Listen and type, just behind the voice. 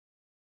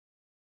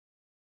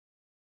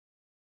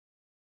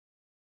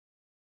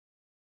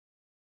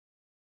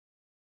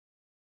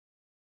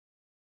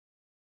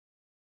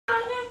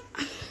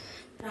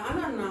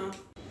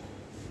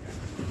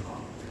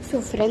So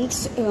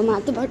friends,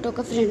 మాతో పాటు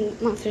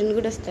మా ఫ్రెండ్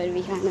కూడా వస్తారు,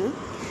 విహాన్.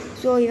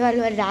 సో ఇవాళ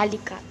వాళ్ళ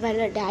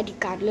డాడీ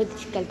కార్లో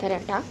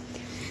తీసుకెళ్తారట.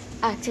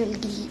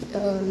 యాక్చువల్లీ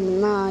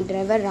మా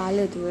డ్రైవర్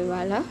రాలేదు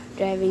ఇవాళ,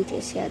 డ్రైవింగ్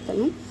చేసే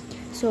అతను.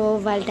 సో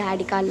వాళ్ళ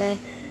డాడీ కార్లో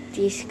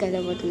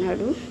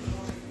తీసుకెళ్ళబోతున్నాడు.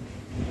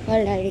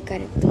 వాళ్ళ డాడీ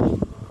కార్ ఎక్కుతాం.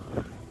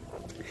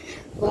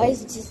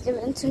 వాయిస్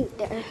డిస్టర్బెన్స్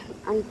ఉంటే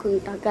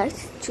అనుకుంటా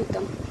గైస్,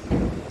 చూద్దాం.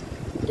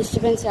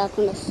 డిస్టర్బెన్స్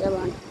రాకుండా వస్తే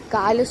బాగుంది.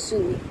 గాలి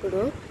వస్తుంది ఇప్పుడు,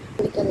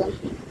 వెళ్దాం.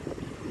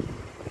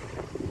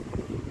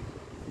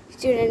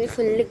 చూడండి,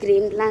 ఫుల్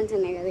గ్రీన్ ప్లాంట్స్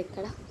ఉన్నాయి కదా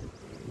ఇక్కడ,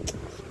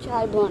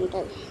 చాలా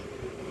బాగుంటుంది.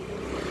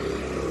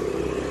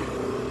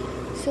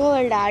 సో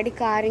వాళ్ళ డాడీ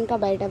కార్ ఇంకా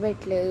బయట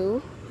పెట్టలేదు,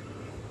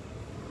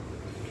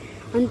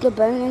 అందుకే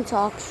భయం. నేను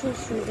సాక్స్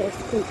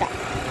వేసుకుంటా.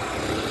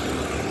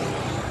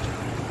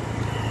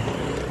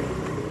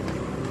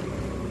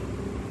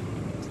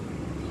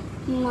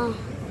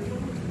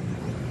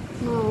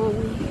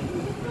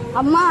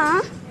 అమ్మా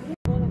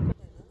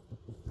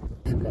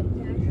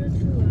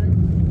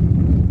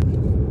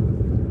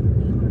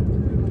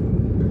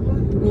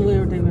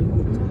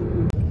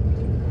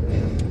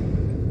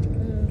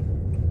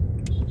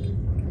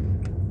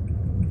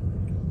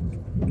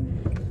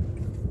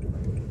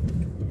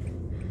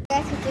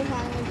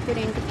ఇప్పుడు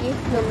ఇంటికి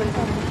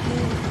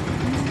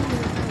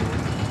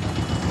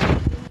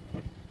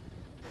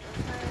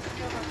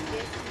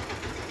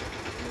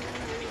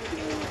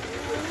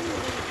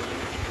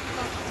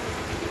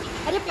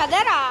అరే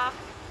పదరా.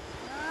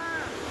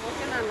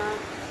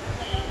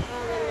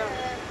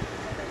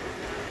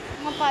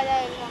 పద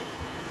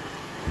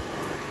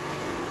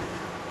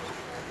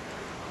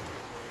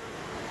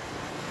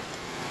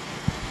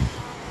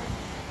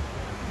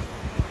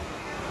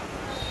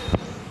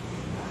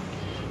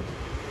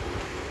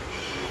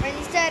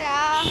వజిస్తారా,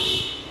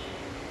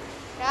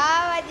 రా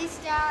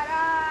వజిస్తా,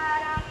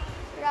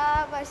 రా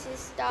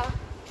వజిస్తా.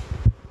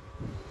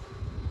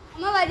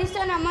 అమ్మ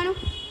వజిస్తాను అమ్మను.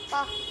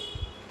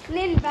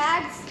 నేను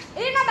బ్యాగ్స్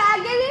నా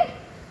బ్యాగ్ ఏది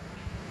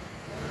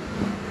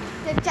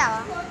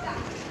తెచ్చావా?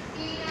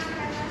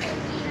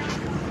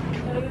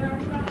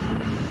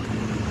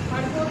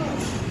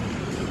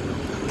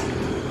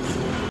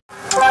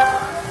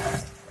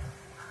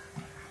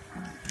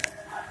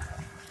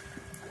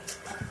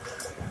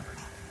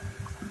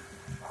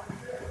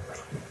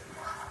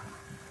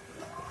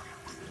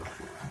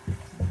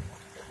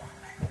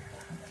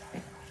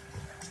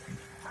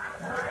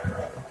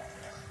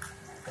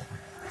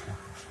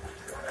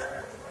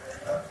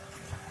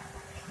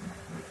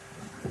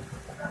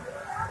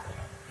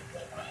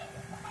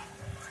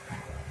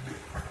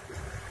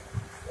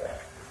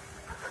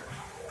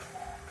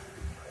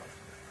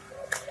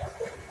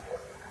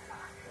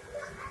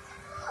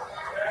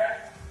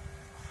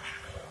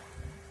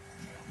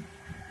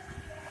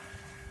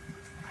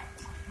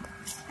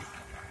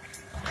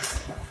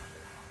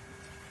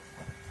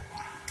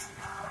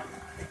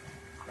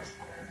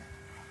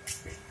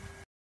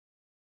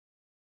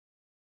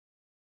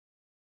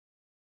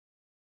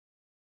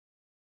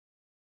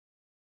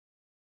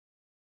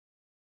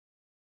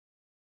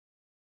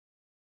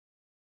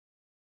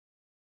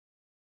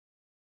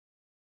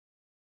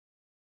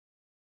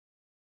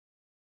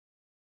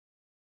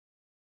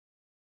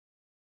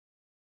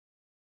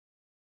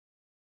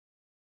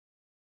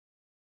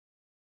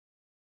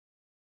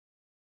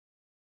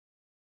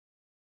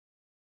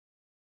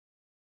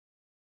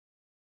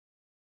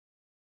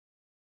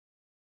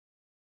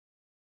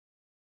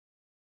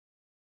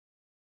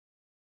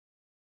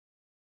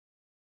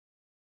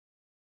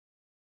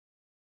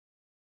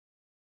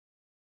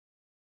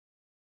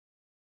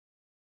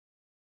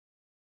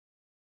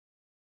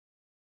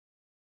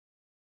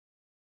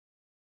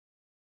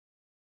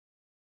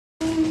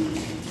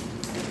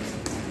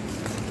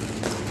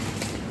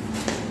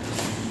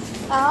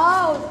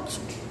 Ouch!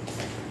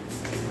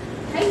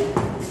 Hey!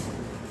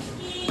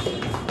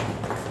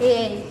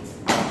 Hey!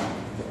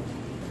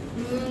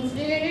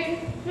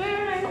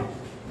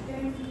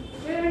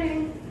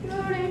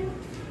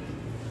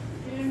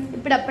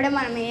 ఇప్పుడప్పుడే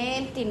మనం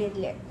ఏం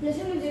తినేదిలే.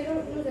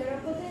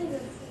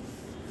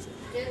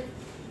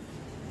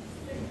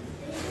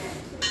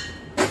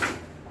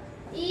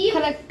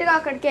 కరెక్ట్గా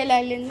అక్కడికి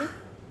వెళ్ళింది.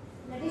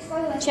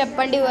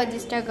 చెప్పండి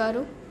వజిష్ఠ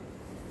గారు.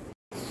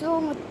 సో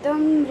మొత్తం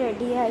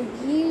రెడీ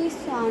అయ్యి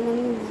స్నానం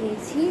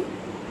చేసి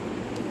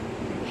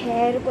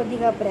హెయిర్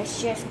కొద్దిగా బ్రష్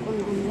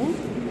చేసుకున్నాము.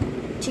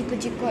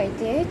 చిక్కు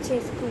అయితే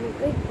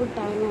చేసుకున్నాక ఇప్పుడు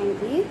టైం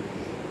అయింది.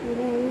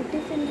 నేను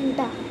టిఫిన్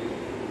తింటా.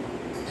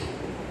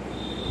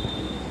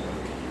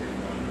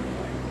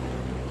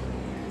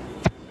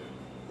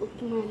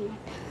 ఉప్మా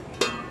అన్నమాట.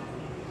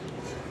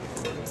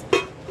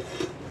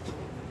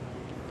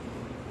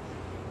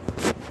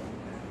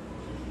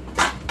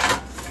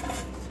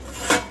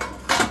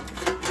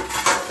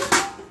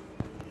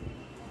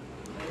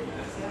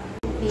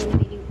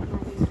 వేడి ఉప్మా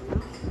తింటున్నా.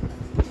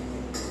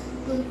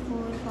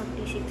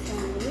 4:46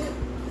 అయింది.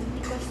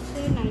 ఇంటికి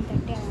వస్తే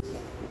 9:30 అయింది.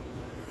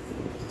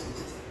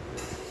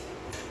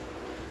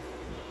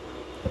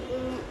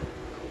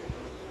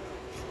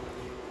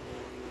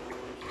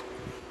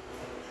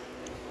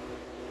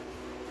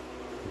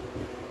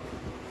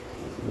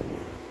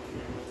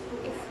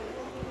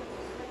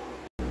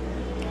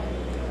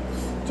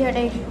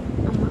 జడే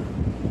అమ్మ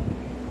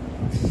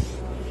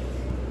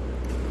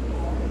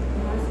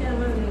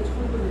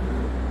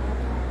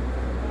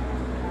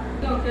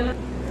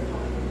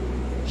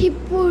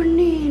ఇప్పుడు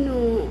నేను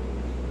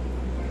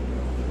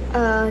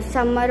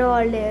సమ్మర్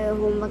హాలిడే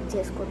హోంవర్క్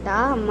చేసుకుంటా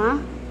అమ్మ.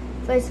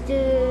 ఫస్ట్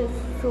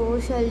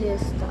సోషల్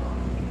చేస్తా.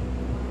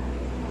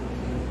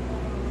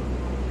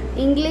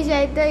 ఇంగ్లీష్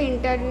అయితే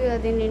ఇంటర్వ్యూ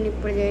అది నేను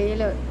ఇప్పుడు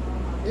చేయలేదు,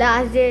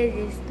 లాస్ట్ డే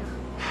చేస్తా.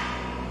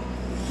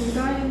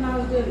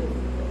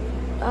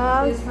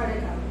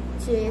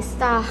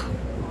 చేస్తా.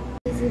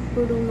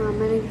 ఇప్పుడు మా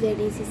అమ్మ నాకు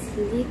జడేసి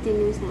ఇస్తుంది,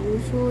 తినేసాను.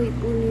 సో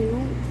ఇప్పుడు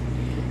నేను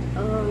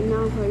నా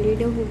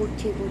హాలిడే హోంవర్క్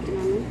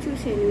చేయబోతున్నాను.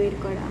 చూసాను మీరు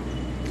కూడా.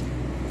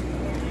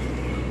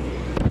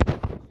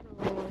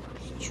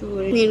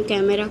 చూడండి, నేను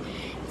కెమెరా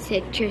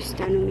సెట్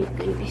చేస్తాను, మీకు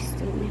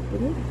కనిపిస్తుంది.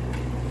 ఇప్పుడు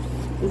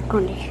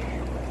ఇంకోండి,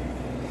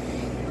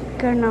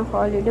 ఇక్కడ నా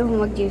హాలిడే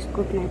హోంవర్క్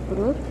చేసుకుంటున్నా.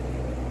 ఇప్పుడు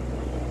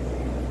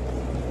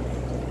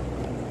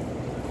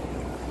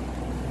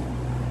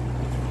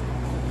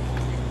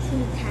సో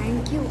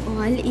థ్యాంక్ యూ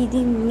ఆల్.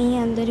 ఇది మీ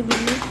అందరి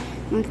వల్ల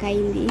మాకు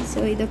అయింది. సో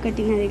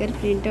ఇదొకటి నా దగ్గర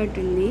ప్రింట్అవుట్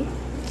ఉంది.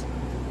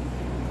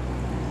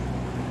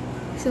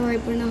 సో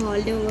ఇప్పుడు నా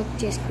హాలిడే హోంవర్క్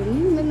చేసుకుని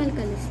మిమ్మల్ని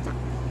కలుస్తాను.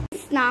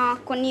 నా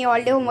కొన్ని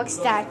హాలిడే హోంవర్క్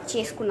స్టార్ట్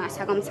చేసుకున్నా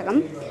సగం.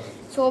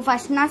 సో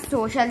ఫస్ట్ నా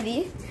సోషల్ది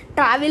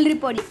ట్రావెల్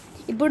రిపోర్ట్.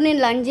 ఇప్పుడు నేను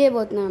లంచ్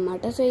చేయబోతున్నాను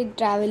అనమాట. సో ఇది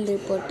ట్రావెల్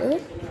రిపోర్ట్.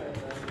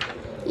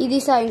 ఇది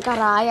ఇంకా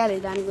రాయాలి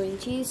దాని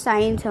గురించి.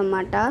 సైన్స్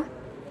అన్నమాట.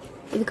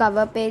 ఇది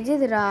కవర్ పేజ్.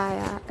 ఇది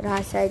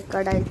రాసా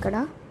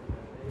ఇక్కడ.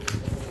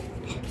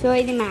 సో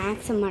ఇది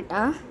మ్యాథ్స్ అన్నమాట.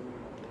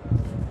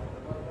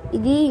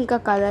 ఇది ఇంకా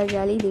కలర్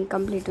చేయాలి. ఇది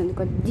ఇంకంప్లీట్ ఉంది,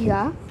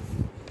 కొద్దిగా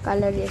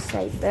కలర్ చేస్తా.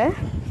 అయితే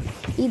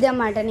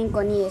ఇదన్నమాట నేను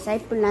కొన్ని చేసా.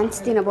 ఇప్పుడు లంచ్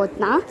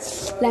తినబోతున్నా.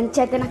 లంచ్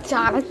అయితే నాకు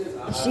చాలా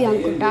ఇష్టం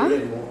అనుకుంటా.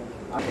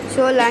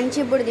 సో లంచ్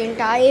ఇప్పుడు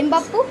తింటా. ఏం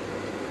పప్పు?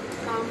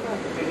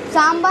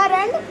 సాంబార్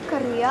అండ్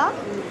కర్రీయా?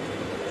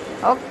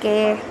 ఓకే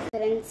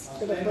ఫ్రెండ్స్,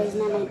 ఇప్పుడు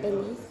భోజనం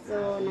అయిపోయింది. సో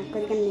నాకు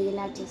కొద్దిగా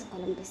నీళ్ళు ఆర్ట్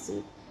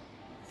చేసుకోవాలనిపిస్తుంది.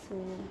 సో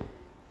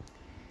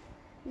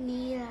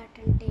నీళ్ళు ఆర్ట్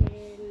అంటే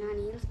నా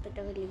నీళ్ళు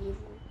పెట్టగా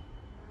లీవ్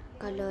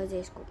కలర్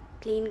చేసుకో,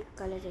 క్లీన్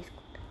కలర్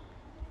చేసుకుంటా.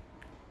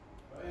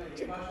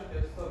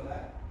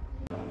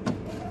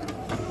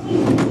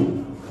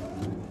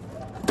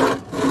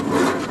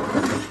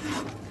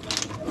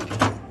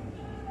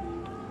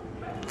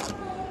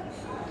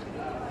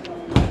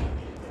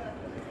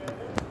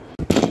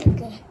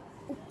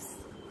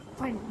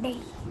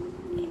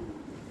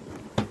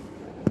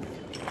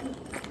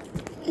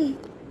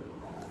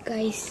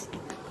 గైస్,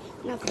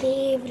 నా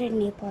ఫేవరెట్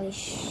నెయిల్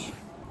పాలిష్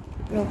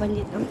ఓపెన్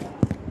చేద్దాం.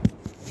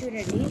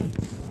 చూడండి,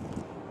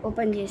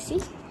 ఓపెన్ చేసి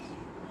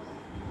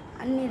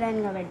అన్ని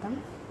లైన్గా పెడదాం.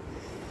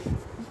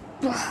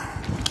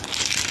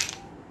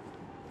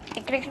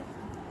 ఎక్కడెక్కడ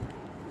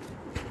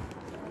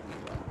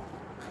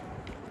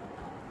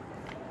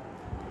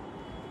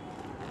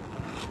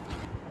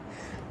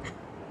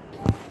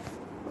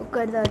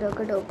ఒకటి తర్వాత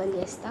ఒకటి ఓపెన్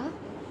చేస్తా.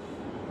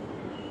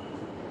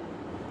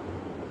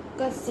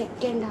 ఒక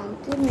సెకండ్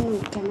ఆగితే నేను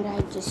కెమెరా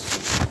యాడ్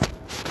చేసుకుంటాను.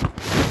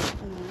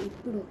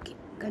 ఇప్పుడు ఓకే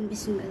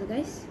కనిపిస్తుంది కదా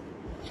గైస్.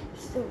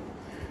 సో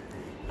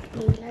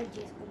నేను యాడ్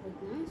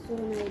చేసుకోబోతున్నా. సో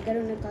నా దగ్గర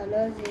ఉన్న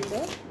కలర్స్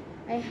ఏదో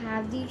ఐ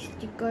హ్యావ్ ది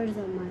స్టిక్కర్స్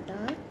అన్నమాట.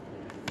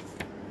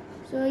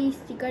 సో ఈ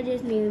స్టిక్కర్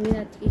చేసి మీద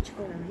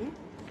అతికించుకోవడమే.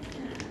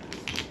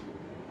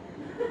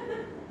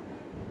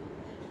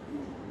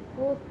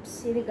 ఓప్స్,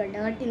 ఇది గడ్డ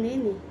కట్టింది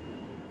ఏంది,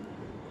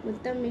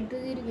 మొత్తం ఇటు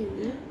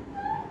తిరిగింది.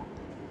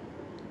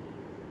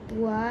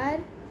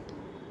 What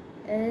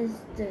is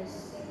this?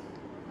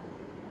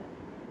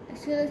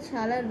 అసలు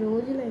చాలా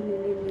రోజులైంది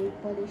నేను నెయిల్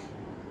పాలిష్.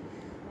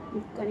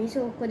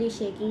 కనీసం కొద్దిగా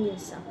షేకింగ్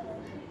చేస్తా.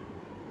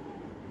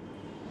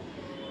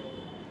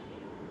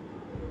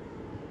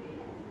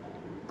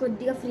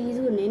 కొద్దిగా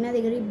ఫ్రీజ్గా ఉన్నాయి. నా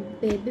దగ్గర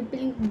బేబీ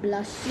పింక్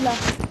బ్లష్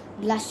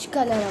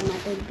కలర్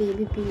అన్నమాట.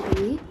 బేబీ పింక్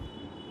అని,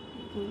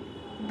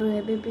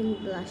 బేబీ పింక్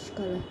బ్లష్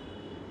కలర్.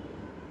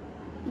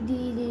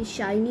 ఇది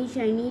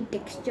షైనీ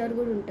టెక్స్చర్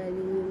కూడా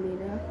ఉంటుంది దీని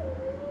మీద.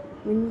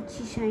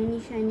 మంచి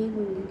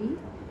షైనీగా ఉంది.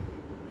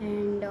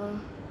 అండ్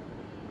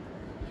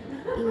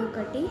ఇది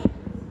ఒకటి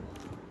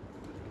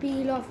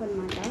పీల్ ఆఫ్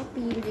అనమాట,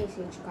 పీల్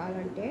చేసేసి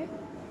కావాలంటే.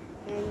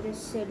 And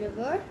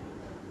silver,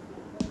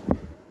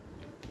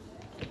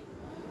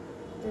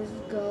 this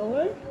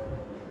gold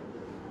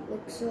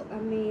looks so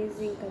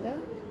amazing కదా,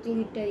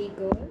 గ్లిటరీ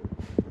గోల్డ్.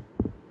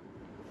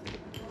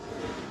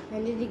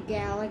 అండ్ ఇది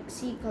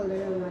గ్యాలక్సీ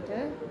కలర్ అనమాట,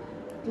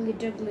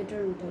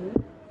 గ్లిటర్ ఉంటుంది.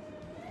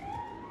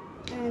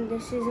 And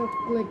this is a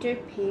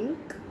glitter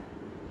pink.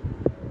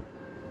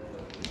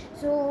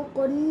 So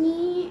కొన్ని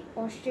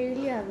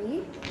ఆస్ట్రేలియావి,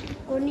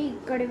 కొన్ని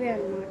ఇక్కడివే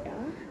అనమాట.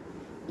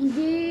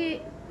 ఇది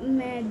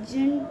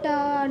మెజెంటా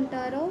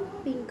అంటారో,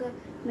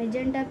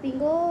 మెజెంటా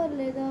పింకో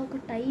లేదా ఒక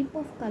టైప్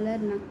ఆఫ్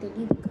కలర్, నాకు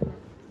తెలియదు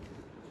colour.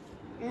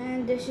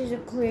 And this is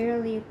a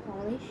clearly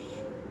polish.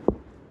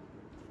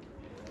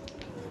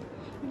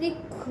 ఇది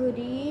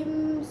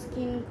క్రీమిష్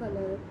స్కిన్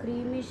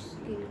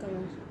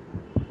కలర్.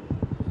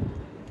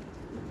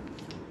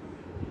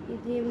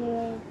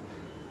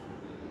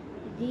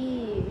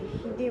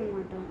 ఇది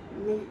అన్నమాట.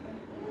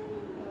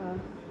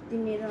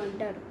 దీన్ని ఏదో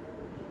అంటారు,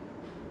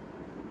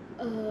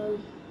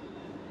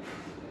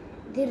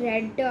 ఇది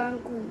రెడ్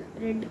అనుకుంటా,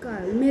 రెడ్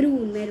కాదు,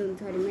 మెరూన్,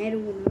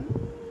 మెరూన్.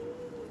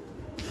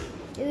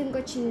 ఇది ఇంకో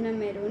చిన్న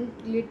maroon,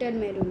 glitter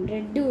maroon,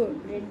 red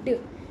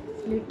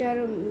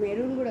glitter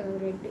maroon కూడా కాదు,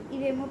 రెడ్.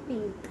 ఇదేమో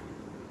పింక్,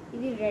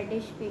 ఇది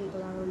రెడ్డిష్ పింక్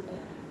లాగా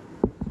ఉంటుంది.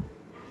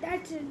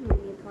 That's it my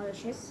nail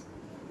polishes.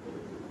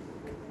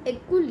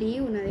 ఎక్కువ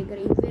లీవ్ నా దగ్గర,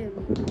 ఇవే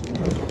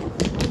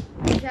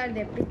ఈసారి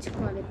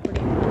తెప్పించుకోవాలి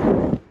ఎప్పుడే.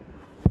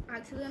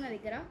 యాక్చువల్గా నా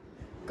దగ్గర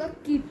ఒక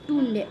కిట్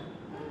ఉండే,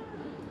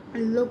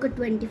 అందులో ఒక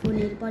 24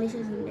 నెయిల్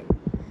పాలిషెస్ ఉండే.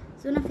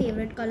 సో నా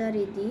ఫేవరెట్ కలర్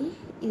ఇది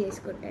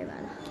వేసుకుంటా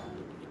ఇవాళ.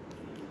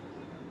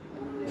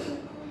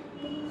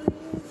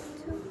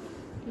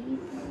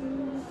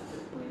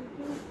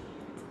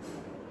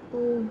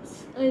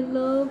 ఐ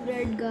లవ్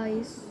రెడ్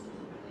గైస్,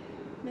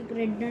 నాకు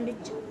రెడ్ అంటే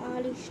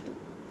చాలా ఇష్టం.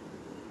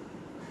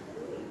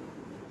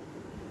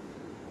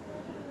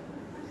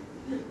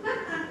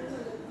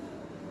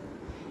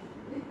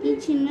 ఈ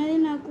చిన్నది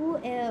నాకు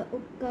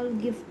ఒక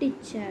గిఫ్ట్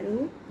ఇచ్చారు,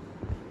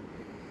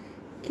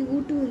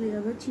 క్యూట్ ఉంది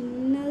కదా,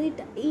 చిన్నది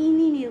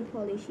టైనీ నెయిల్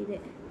పాలిష్. ఇదే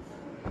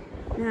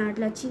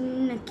అట్లా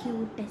చిన్న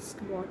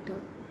క్యూటెస్ట్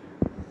బాటిల్.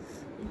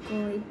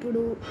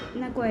 ఇప్పుడు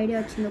నాకు ఐడియా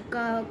వచ్చింది, ఒక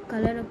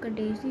కలర్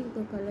ఒకటి వేసి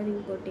ఇంకో కలర్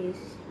ఇంకోటి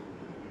వేసి,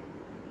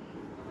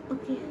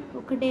 ఓకే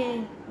ఒకటే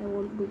ఐ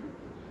వాంట్ డు.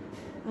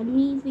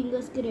 అన్ని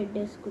ఫింగర్స్కి రెడ్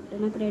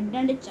వేసుకుంటాను, నాకు రెడ్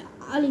అంటే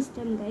చాలా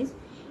ఇష్టం గైస్.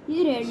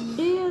 ఇది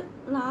రెడ్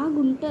లాగా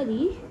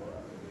ఉంటుంది,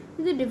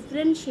 ఇది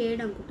డిఫరెంట్ షేడ్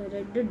అనుకుంటా,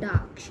 రెడ్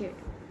డార్క్ షేడ్,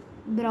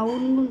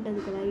 బ్రౌన్గా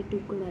ఉంటుంది కదా ఇటు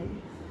కూడా. అది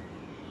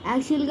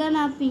యాక్చువల్గా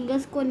నా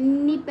ఫింగర్స్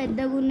కొన్ని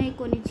పెద్దగా ఉన్నాయి,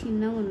 కొన్ని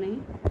చిన్నగా ఉన్నాయి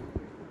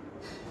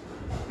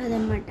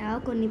అదనమాట.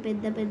 కొన్ని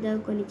పెద్ద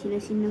కొన్ని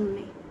చిన్నగా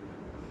ఉన్నాయి.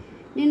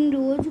 నేను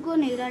రోజుకో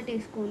నెయిల్ ఆర్ట్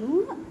వేసుకోను,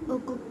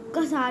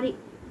 ఒక్కొక్కసారి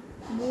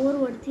బోర్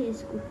పడితే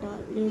వేసుకుంటా,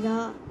 లేదా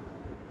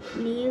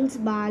నెయిల్స్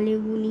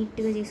బాగాలేవు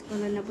నీట్గా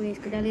చేసుకోవాలన్నప్పుడు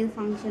వేసుకుంటా, లేదా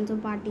ఫంక్షన్స్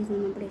పార్టీస్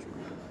ఉన్నప్పుడు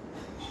వేసుకుంటా.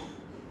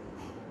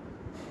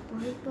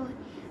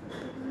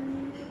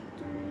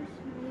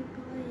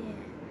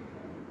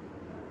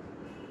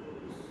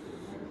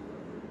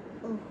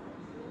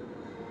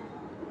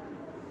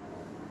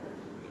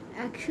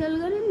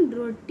 యాక్చువల్గా నేను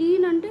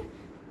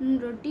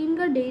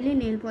రొటీన్గా డైలీ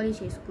నెయిల్ పాలిష్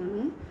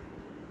వేసుకోను.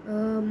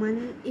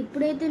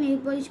 ఎప్పుడైతే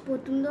నెయిల్ పాలిష్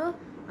పోతుందో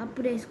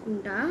అప్పుడు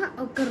వేసుకుంటా.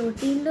 ఒక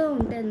రొటీన్లో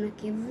ఉంటుంది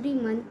నాకు, ఎవ్రీ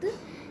మంత్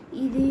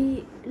ఇది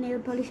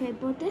నెయిల్ పాలిష్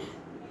అయిపోతే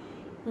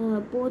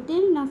పోతే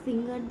నా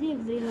ఫింగర్ది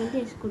ఎవ్రీ మంత్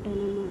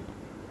వేసుకుంటాను అన్నమాట.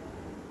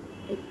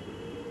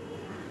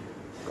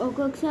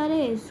 ఒక్కొక్కసారి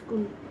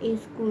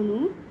వేసుకోను,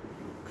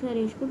 ఒకసారి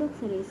వేసుకుంటే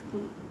ఒకసారి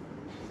వేసుకోను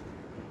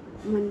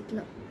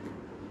మంత్లో.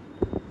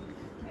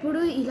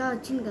 ఇప్పుడు ఇలా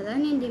వచ్చింది కదా,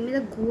 నేను దీని మీద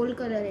గోల్డ్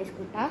కలర్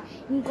వేసుకుంటా,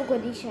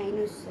 ఇంకొకటి షైన్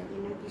వస్తుంది,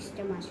 నాకు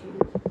ఇష్టం ఆ షైన్.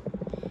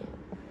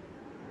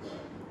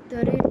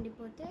 త్వరగా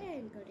ఎండిపోతే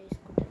ఇంకోటి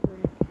వేసుకుంటా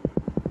చూడండి,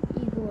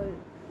 ఈ గోల్డ్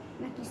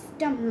నాకు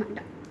ఇష్టం అన్నమాట.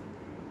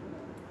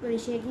 కొద్ది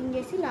షేకింగ్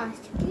చేసి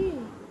లాస్ట్కి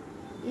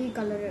ఈ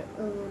కలర్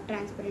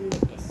ట్రాన్స్పరెంట్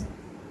పెట్టేస్తాను.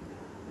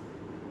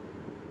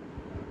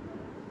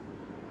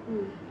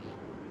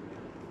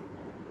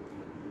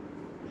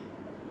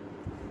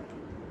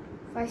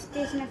 ఫస్ట్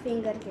వేసిన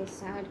ఫింగర్కి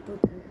వేస్తా,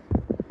 ఆడిపోతుంది.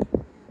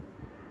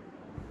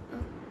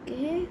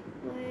 ఓకే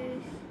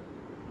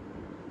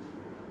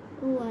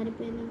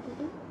ఆరిపోయింది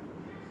అనుకుంటా,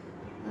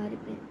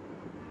 ఆరిపోయింది.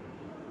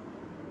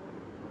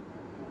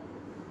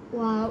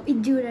 వావ్,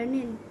 ఇది చూడండి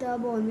ఎంత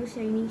బాగుందో,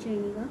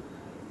 షైనీగా.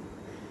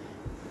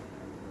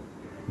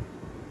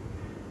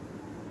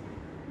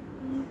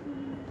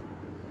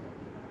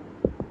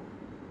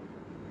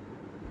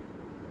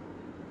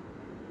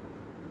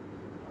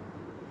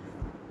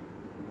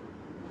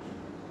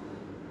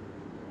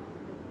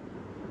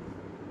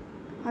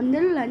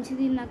 అందరూ లంచ్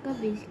తిన్నాక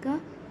బేసిక్గా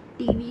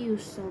టీవీ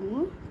చూస్తాము.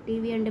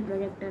 టీవీ అంటే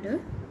ప్రొజెక్టర్,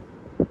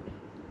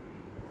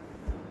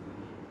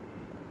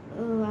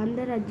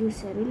 అందరు అది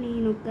చూస్తారు.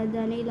 నేను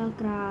ఒక్కదాన్ని ఇలా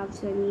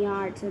క్రాఫ్ట్స్ అని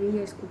ఆర్ట్స్ అని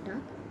చేసుకుంటా,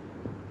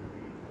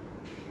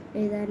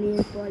 లేదా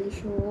నెయిల్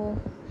పాలిష్.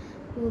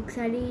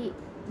 ఒకసారి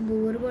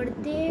బోర్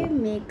కొడితే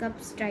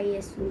మేకప్స్ ట్రై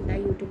చేస్తుంటా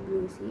యూట్యూబ్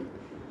చూసి.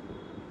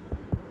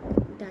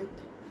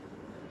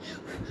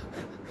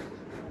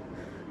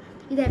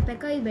 ఇది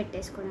అయిపోయాక ఇది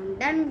పెట్టేసుకోవడం.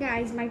 Done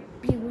guys, my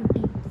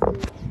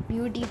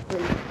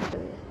beautiful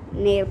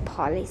nail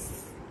polish.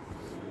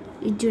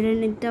 ఇది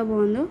చూడండి ఎంత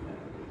బాగుందో,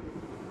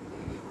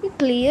 ఇది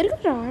క్లియర్గా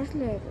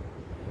రావట్లేదు.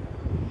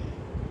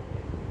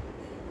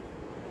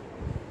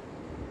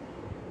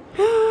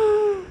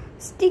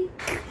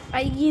 స్టిక్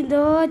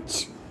అయ్యిందో,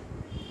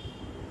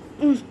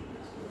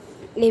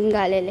 ఏం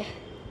కాలేలే,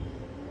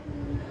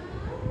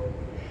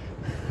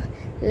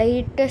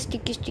 లైట్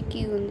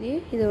స్టిక్కీ ఉంది.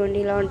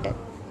 ఇదిగోండి ఇలా ఉంటుంది.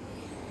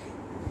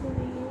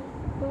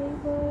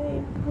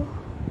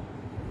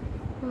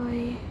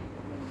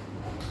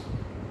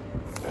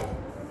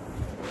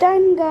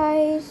 డన్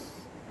గైస్,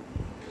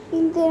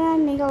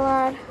 ఇంతేనండి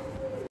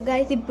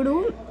గైస్. ఇప్పుడు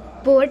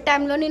పోర్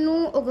టైంలో నేను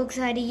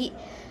ఒక్కొక్కసారి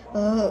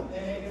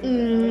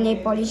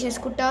నెయిల్ పాలిష్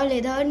చేసుకుంటా,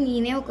 లేదా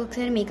నేనే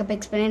ఒక్కొక్కసారి మేకప్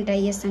ఎక్స్పెరిమెంట్ ట్రై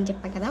చేస్తాను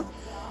చెప్పా కదా.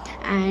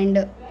 అండ్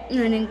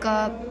నేను ఇంకా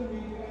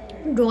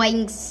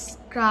డ్రాయింగ్స్,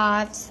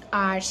 క్రాఫ్ట్స్,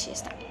 ఆర్ట్స్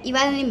చేస్తాను.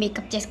 ఇవాళ నేను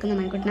మేకప్ చేసుకుందాం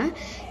అనుకుంటున్నా.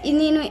 ఇది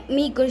నేను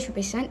మీకు కూడా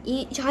చూపిస్తాను.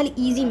 చాలా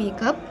ఈజీ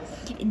మేకప్.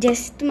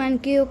 జస్ట్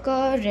మనకి ఒక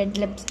రెడ్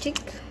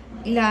లిప్స్టిక్,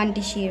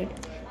 ఇలాంటి షేడ్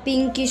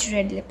పింకిష్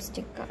రెడ్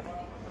లిప్స్టిక్.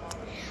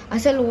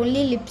 అసలు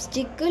only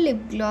lipstick,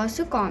 lip gloss,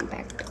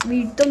 compact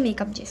వీటితో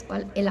మేకప్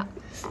చేసుకోవాలి. ఇలా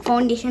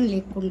ఫౌండేషన్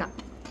లేకుండా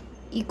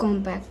ఈ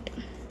కాంపాక్ట్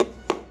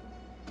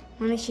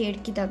మన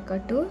షేడ్కి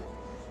తగ్గట్టు.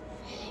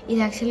 ఇది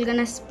యాక్చువల్గా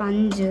నా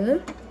స్పంజ్,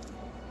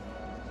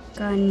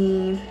 కానీ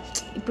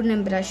ఇప్పుడు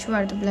నేను బ్రష్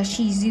వాడతా. బ్రష్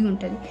ఈజీగా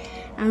ఉంటుంది.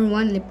 And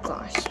 1 lip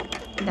gloss,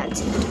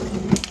 that's it.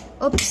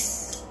 Ops.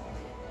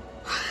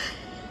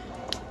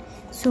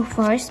 So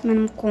first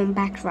మనం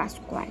కాంపాక్ట్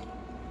రాసుకోవాలి.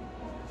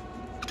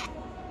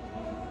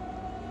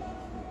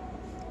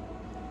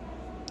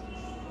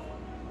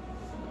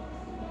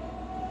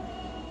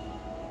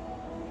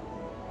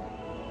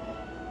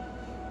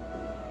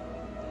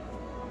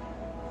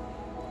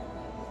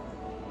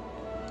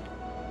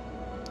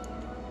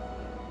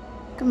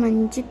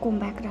 మంచి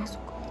కాంపాక్ట్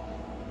రాసుకోవాలి.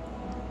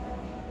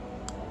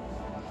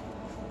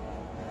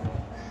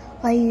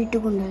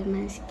 వైట్గా ఉండాలి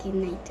మన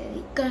స్కిన్ అవుతుంది.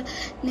 ఇక్కడ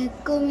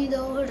నెక్ మీద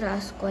కూడా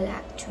రాసుకోవాలి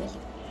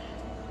యాక్చువల్లీ.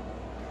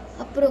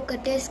 అప్పుడు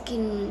ఒకటే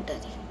స్కిన్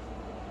ఉంటుంది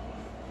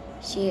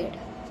షేడ్.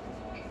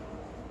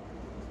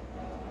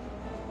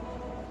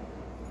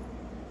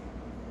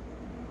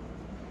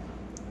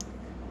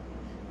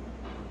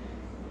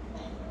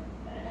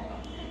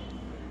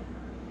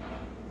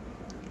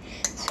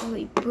 సో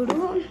ఇప్పుడు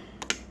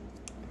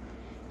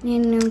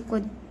నేను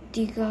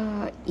కొద్దిగా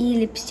ఈ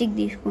లిప్స్టిక్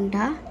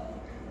తీసుకుంటా.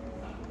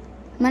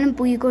 మనం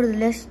పూయకూడదు,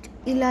 జస్ట్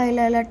ఇలా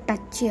ఇలా ఇలా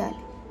టచ్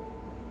చేయాలి.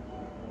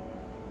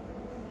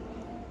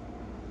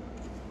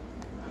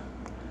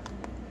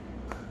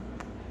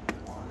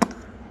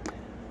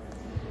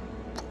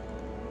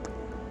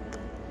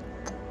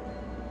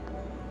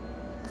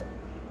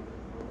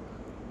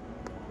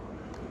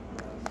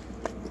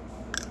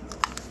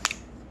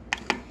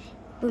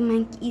 ఇప్పుడు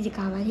మనకి ఇది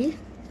కావాలి.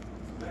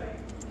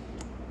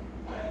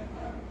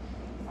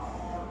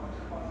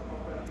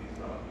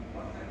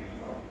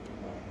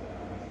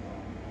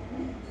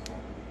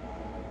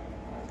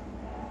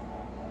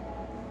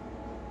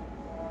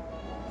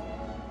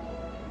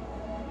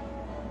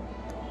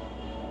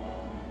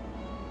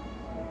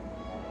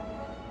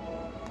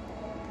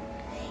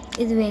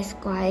 ఇది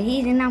వేసుకోవాలి.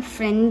 ఇది నా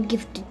ఫ్రెండ్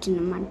గిఫ్ట్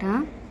ఇచ్చిందన్నమాట.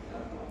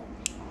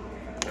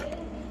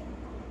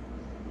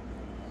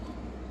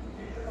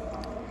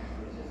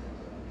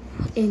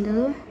 ఏందో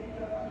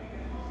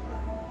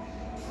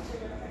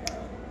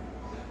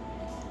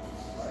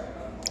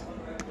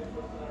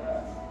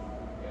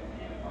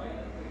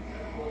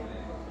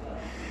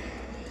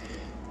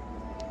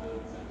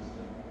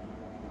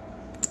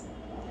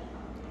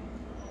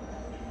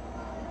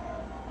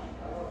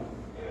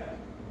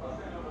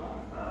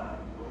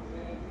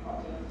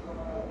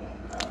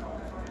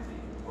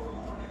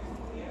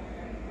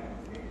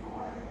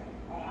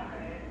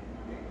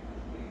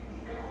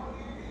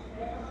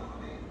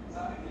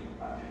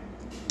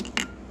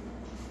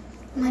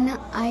మన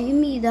ఐ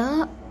మీద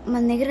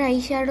మన దగ్గర ఐ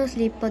షాడోస్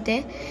లేకపోతే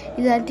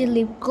ఇలాంటి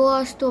లిప్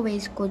గ్లాస్తో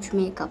వేసుకోవచ్చు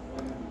మేకప్.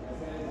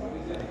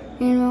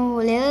 నేను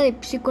లేదా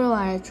లిప్స్టిక్ కూడా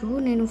వాడచ్చు.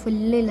 నేను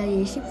ఫుల్ ఇలా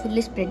చేసి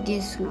ఫుల్ స్ప్రెడ్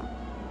చేస్తున్నా.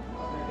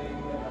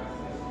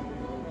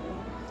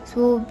 సో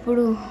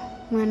ఇప్పుడు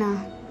మన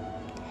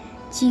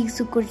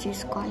చీక్స్ కూడా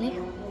చేసుకోవాలి.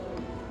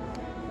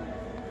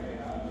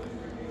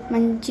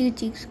 మంచిగా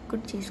చీక్స్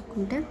కూడా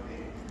చేసుకుంటే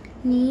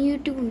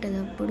నీట్గా ఉంటుంది.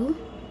 అప్పుడు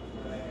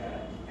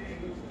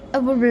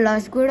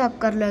బ్లష్ కూడా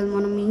అక్కర్లేదు.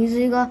 మనం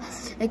ఈజీగా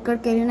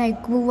ఎక్కడికి వెళ్ళినా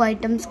ఎక్కువ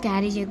ఐటమ్స్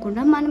క్యారీ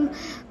చేయకుండా మనం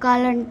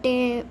కావాలంటే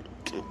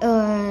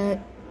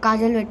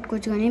కాజల్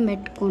పెట్టుకోవచ్చు, కానీ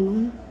పెట్టుకోను.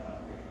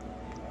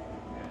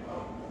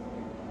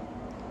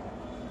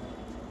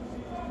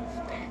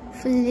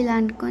 ఫుల్ ఇలా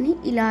అనుకొని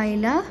ఇలా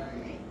ఇలా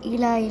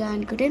ఇలా ఇలా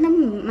అనుకుంటే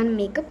మన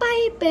మేకప్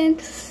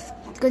అయిపోయింది.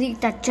 కొద్దిగా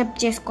టచ్అప్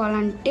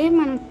చేసుకోవాలంటే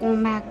మనం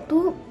కాంపాక్ట్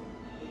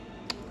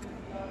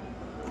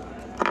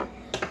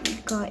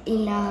ఇంకా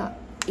ఇలా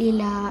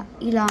ఇలా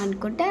ఇలా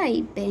అనుకుంటే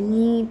అయిపోయి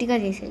నీట్గా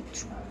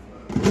చేసేయచ్చు.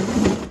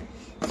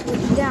 సో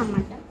ఇదే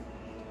అన్నమాట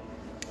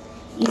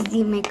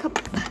ఇది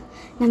మేకప్.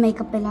 నా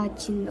మేకప్ ఎలా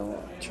వచ్చిందో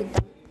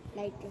చూద్దాం.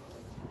 Light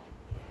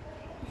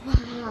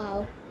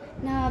wow.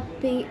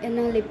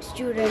 నా లిప్స్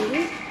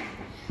చూడండి.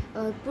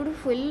 ఇప్పుడు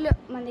ఫుల్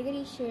మన దగ్గర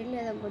ఈ షేడ్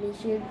లేదనుకోండి, ఈ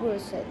షేడ్ కూడా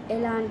వస్తుంది.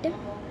 ఎలా అంటే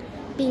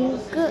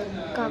పింక్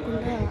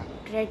కాకుండా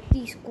రెడ్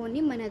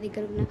తీసుకొని మన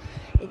దగ్గర ఉన్న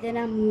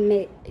ఏదైనా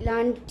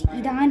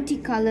ఇలాంటి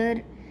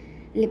కలర్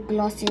లిప్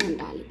గ్లాస్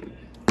ఉండాలి.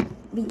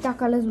 మిగతా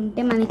కలర్స్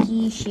ఉంటే మనకి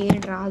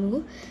షేడ్ రాదు.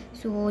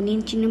 సో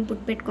నేను చిన్న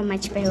బొట్టు పెట్టుకొని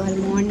మర్చిపోయేవాళ్ళు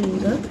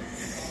మార్నింగ్.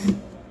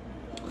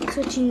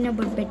 సో చిన్న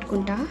బొట్టు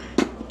పెట్టుకుంటా.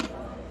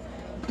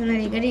 నా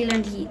దగ్గర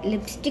ఇలాంటి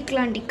లిప్స్టిక్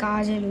లాంటి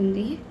కాజల్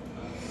ఉంది.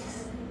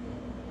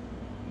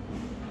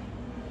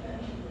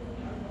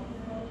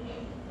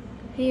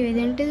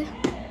 ఏదంటే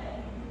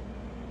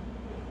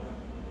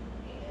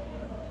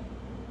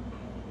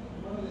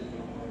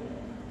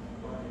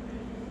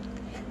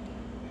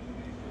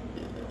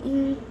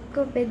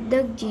ఇంకా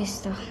పెద్దగా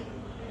చేస్తా.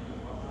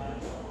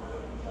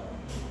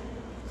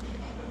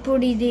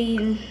 ఇప్పుడు ఇది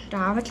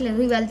రావట్లేదు.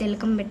 ఇవాళ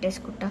తిలకం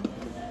పెట్టేసుకుంటా.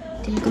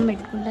 తిలకం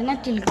పెట్టుకుంటానా?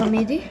 తిలకం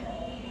ఇది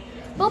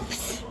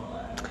ఓప్స్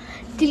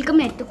తిలకం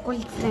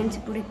ఎత్తుకోవాలి ఫ్రెండ్స్.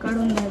 ఇప్పుడు ఇక్కడ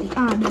ఉంది అది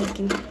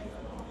దొరికింది.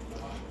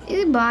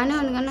 ఇది బాగానే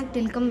ఉంది కానీ నాకు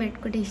తిలకం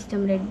పెట్టుకుంటే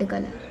ఇష్టం. రెడ్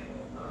కలర్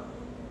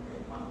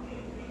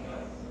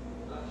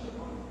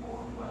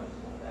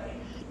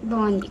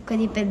బాగుంది.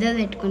 కొద్ది పెద్దది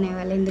పెట్టుకునే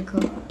వాళ్ళు, ఎందుకు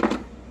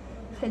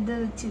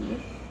పెద్దది వచ్చింది.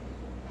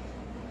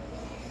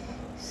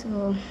 సో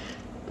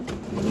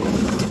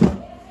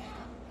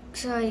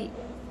ఒకసారి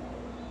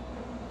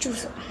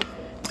చూసా.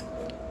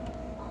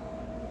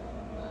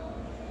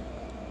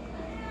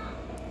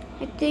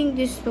 I think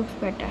this looks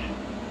better.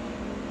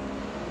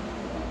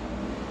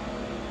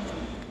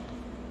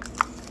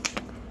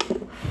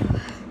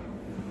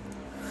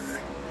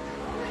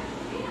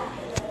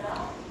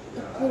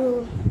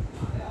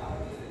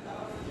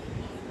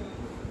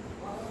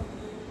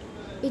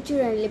 ఇది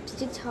చూడండి,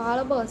 లిప్స్టిక్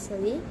చాలా బాగా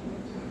వస్తుంది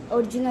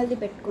ఒరిజినల్ది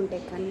పెట్టుకుంటే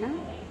కన్నా.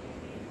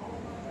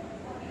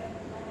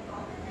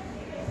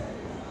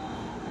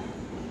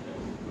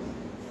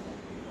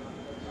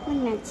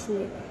 నాకు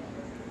నచ్చింది.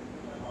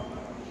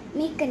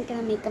 మీకు కనుక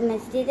నా మేకప్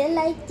నచ్చితే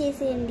లైక్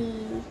చేసేయండి.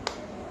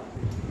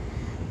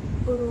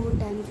 ఇప్పుడు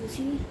టైం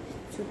చూసి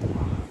చూద్దాం.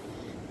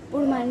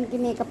 ఇప్పుడు మనకి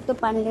మేకప్తో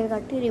పని లేదు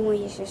కాబట్టి రిమూవ్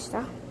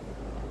చేసేస్తా.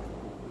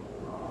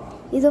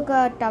 ఇది ఒక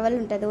టవల్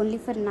ఉంటుంది ఓన్లీ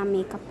ఫర్ నా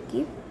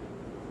మేకప్కి.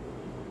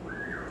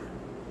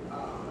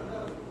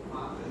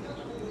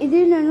 ఇది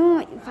నేను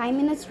 5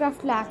 minutes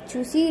క్రాఫ్ట్లో యాక్ట్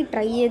చూసి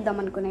ట్రై చేద్దాం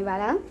అనుకున్నా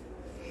ఇవాళ.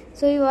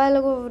 సో ఇవాళ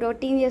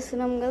రొటీన్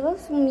చేస్తున్నాం కదా,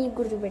 సో మీకు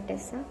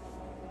గుర్తుపెట్టేస్తా.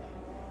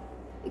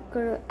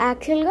 ఇక్కడ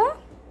యాక్చువల్గా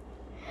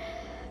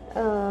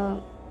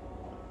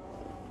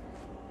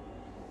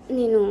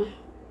నేను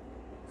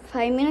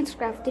 5 minutes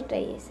క్రాఫ్ట్ది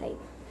ట్రై చేసాయి.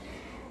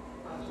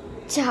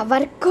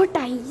 వర్కౌట్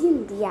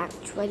అయ్యింది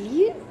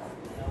యాక్చువల్లీ.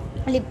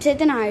 లిప్స్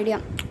అయితే నా ఐడియా,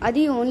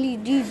 అది ఓన్లీ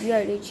ఇది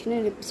ఐడియా ఇచ్చిన,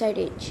 లిప్స్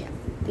ఐడియా ఇచ్చా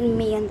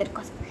మీ అందరి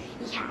కోసం.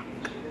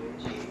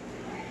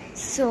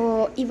 సో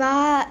ఇవా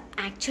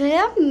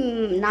యాక్చువల్గా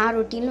నా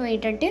రొటీన్లో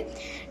ఏంటంటే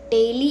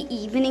డైలీ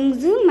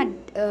ఈవినింగ్స్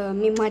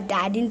మేము మా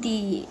డాడీని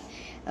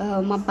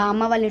మా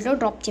బామ్మ వాళ్ళ ఇంట్లో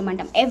డ్రాప్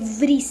చేయమంటాం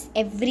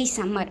ఎవ్రీ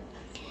సమ్మర్.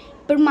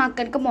 ఇప్పుడు మాకు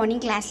కనుక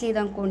మార్నింగ్ క్లాస్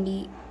లేదనుకోండి,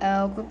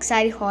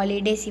 ఒక్కొక్కసారి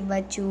హాలిడేస్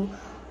ఇవ్వచ్చు,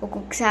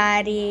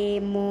 ఒక్కొక్కసారి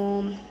ఏమో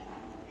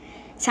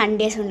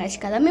సండేస్ ఉండొచ్చు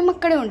కదా, మేము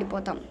అక్కడే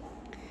ఉండిపోతాం.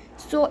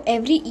 సో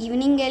ఎవ్రీ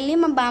ఈవినింగ్ వెళ్ళి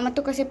మా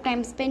బామ్మతో కాసేపు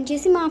టైం స్పెండ్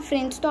చేసి మా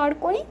ఫ్రెండ్స్తో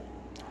ఆడుకొని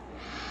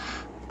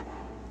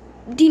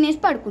తినేసి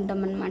పడుకుంటాం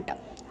అన్నమాట.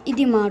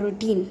 ఇది మా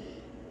రొటీన్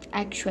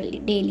యాక్చువల్లీ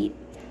డైలీ.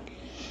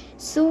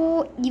 సో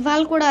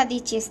ఇవాళ కూడా అది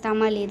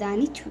చేస్తామా లేదా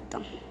అని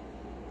చూద్దాం.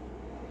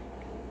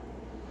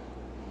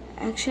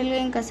 యాక్చువల్గా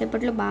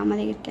ఇంకాసేపట్లో బామ్మ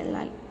దగ్గరికి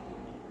వెళ్ళాలి.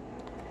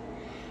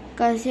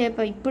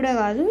 కాసేపు ఇప్పుడే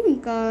కాదు,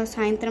 ఇంకా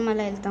సాయంత్రం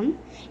అలా వెళ్తాం.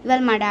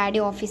 ఇవాళ మా డాడీ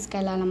ఆఫీస్కి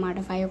వెళ్ళాలన్నమాట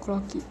 5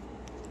 o'clockకి.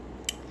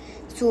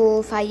 సో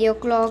 5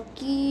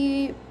 o'clockకి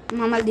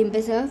మమ్మల్ని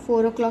దింపేసారు.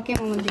 4 o'clockకే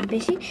మమ్మల్ని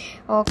దింపేసి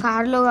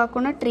కార్లో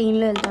కాకుండా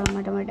ట్రైన్లో వెళ్తాం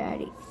అన్నమాట మా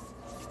డాడీ.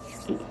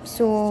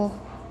 సో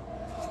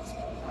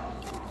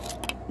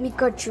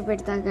మీకు వచ్చి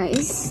పెడతాను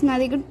గైస్. నా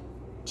దగ్గర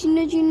చిన్న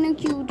చిన్న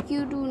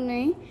క్యూట్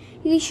ఉన్నాయి.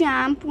 ఇది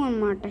షాంపూ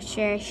అనమాట,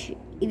 శేష్.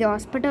 ఇది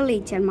హాస్పిటల్లో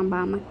ఇచ్చారు మా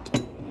బామ్మకి.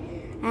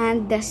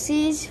 And thus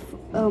is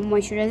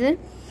moisturiser.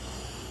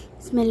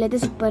 Smell అయితే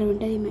సూపర్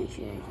ఉంటుంది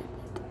మాయిశ్చరైజర్.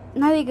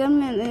 నా దగ్గర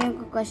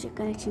ఒక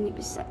కనెక్షన్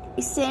చూపిస్తాను.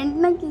 ఈ సెంట్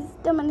నాకు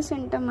ఇష్టమైన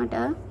సెంట్ అన్నమాట.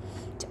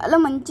 చాలా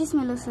మంచి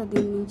స్మెల్ వస్తుంది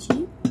దీని నుంచి.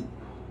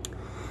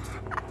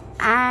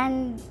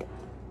 అండ్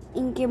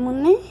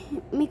ఇంకేమున్నాయి,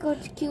 మీకు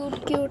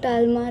క్యూట్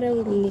అల్మారా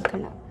కూడా ఉంది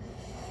ఇక్కడ.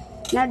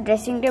 నా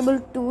డ్రెస్సింగ్ టేబుల్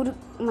టూర్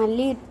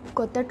మళ్ళీ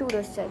కొత్త టూర్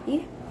వస్తుంది,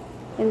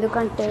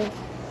 ఎందుకంటే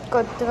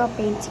కొత్తగా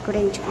పెయింట్స్ కూడా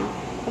ఎంచుకున్నాం.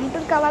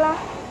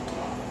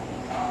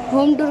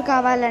 హోమ్ టూర్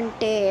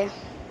కావాలంటే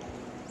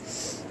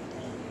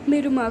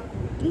మీరు మాకు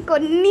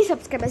ఇంకొన్ని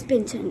సబ్స్క్రైబర్స్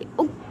పెంచండి.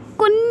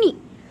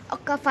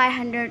 ఒక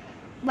 500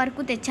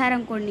 వరకు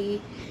తెచ్చారనుకోండి,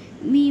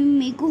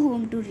 మీకు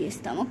హోమ్ టూర్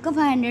చేస్తాం. ఒక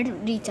 500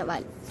 రీచ్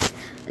అవ్వాలి.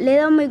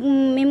 లేదా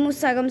మేము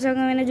సగం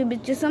అయినా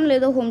చూపించేస్తాం,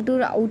 లేదా హోమ్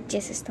టూర్ అవుట్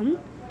చేసేస్తాం.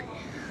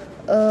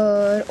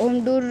 Home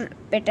tour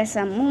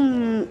పెట్టేస్తాము.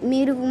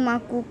 మీరు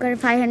మాకు ఒక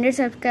 500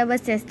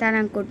 సబ్స్క్రైబర్స్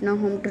చేస్తారనుకుంటున్నాం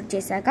హోమ్ టూర్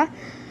చేశాక.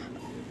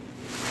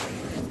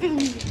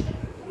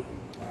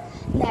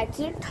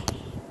 That's it.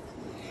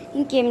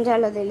 ఇంకేం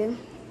చేయాలో తెలియదు.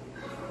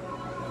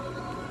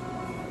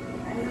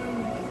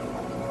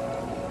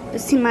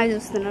 సినిమా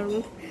చూస్తున్నారు,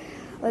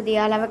 అది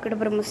అలవక్కడ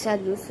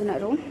బ్రహ్మసాద్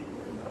చూస్తున్నారు.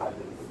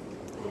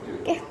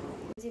 ఓకే,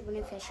 ఇప్పుడు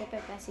నేను ఫ్రెష్ అప్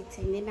అయిపోయి 6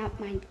 అయింది.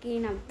 మా ఇంటికి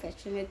నా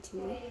ఫ్రెషన్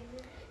వచ్చింది.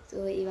 సో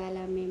ఇవాళ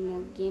మేము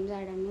గేమ్స్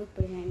ఆడాము.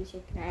 ఇప్పుడు నేను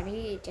డాడీ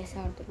చెస్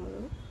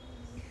ఆడుతున్నారు.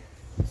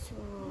 సో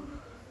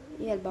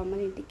ఇవాళ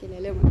బొమ్మల ఇంటికి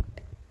వెళ్ళలేము.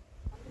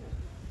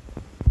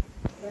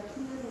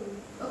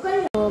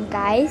 సో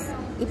గాయస్,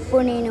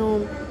 ఇప్పుడు నేను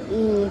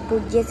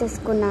పూజ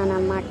చేసేసుకున్నాను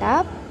అన్నమాట.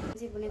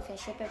 ఇప్పుడు నేను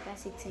ఫ్రెష్ అప్ అయిపోయి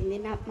 6 అయింది.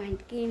 మా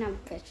ఇంటికి నా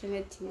ఫ్రెషన్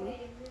వచ్చింది.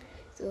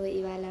 సో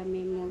ఇవాళ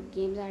మేము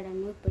గేమ్స్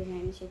ఆడాము. ఇప్పుడు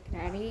నేను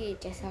డాడీ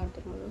చెస్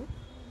ఆడుతున్నారు.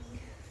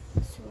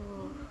 సో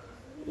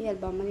ఇవాళ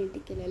బొమ్మల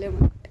ఇంటికి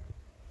వెళ్ళలేము.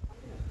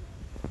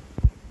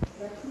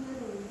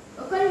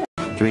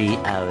 3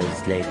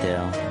 hours later.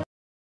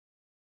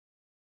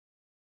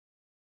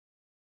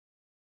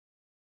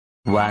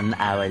 1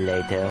 hour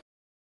later.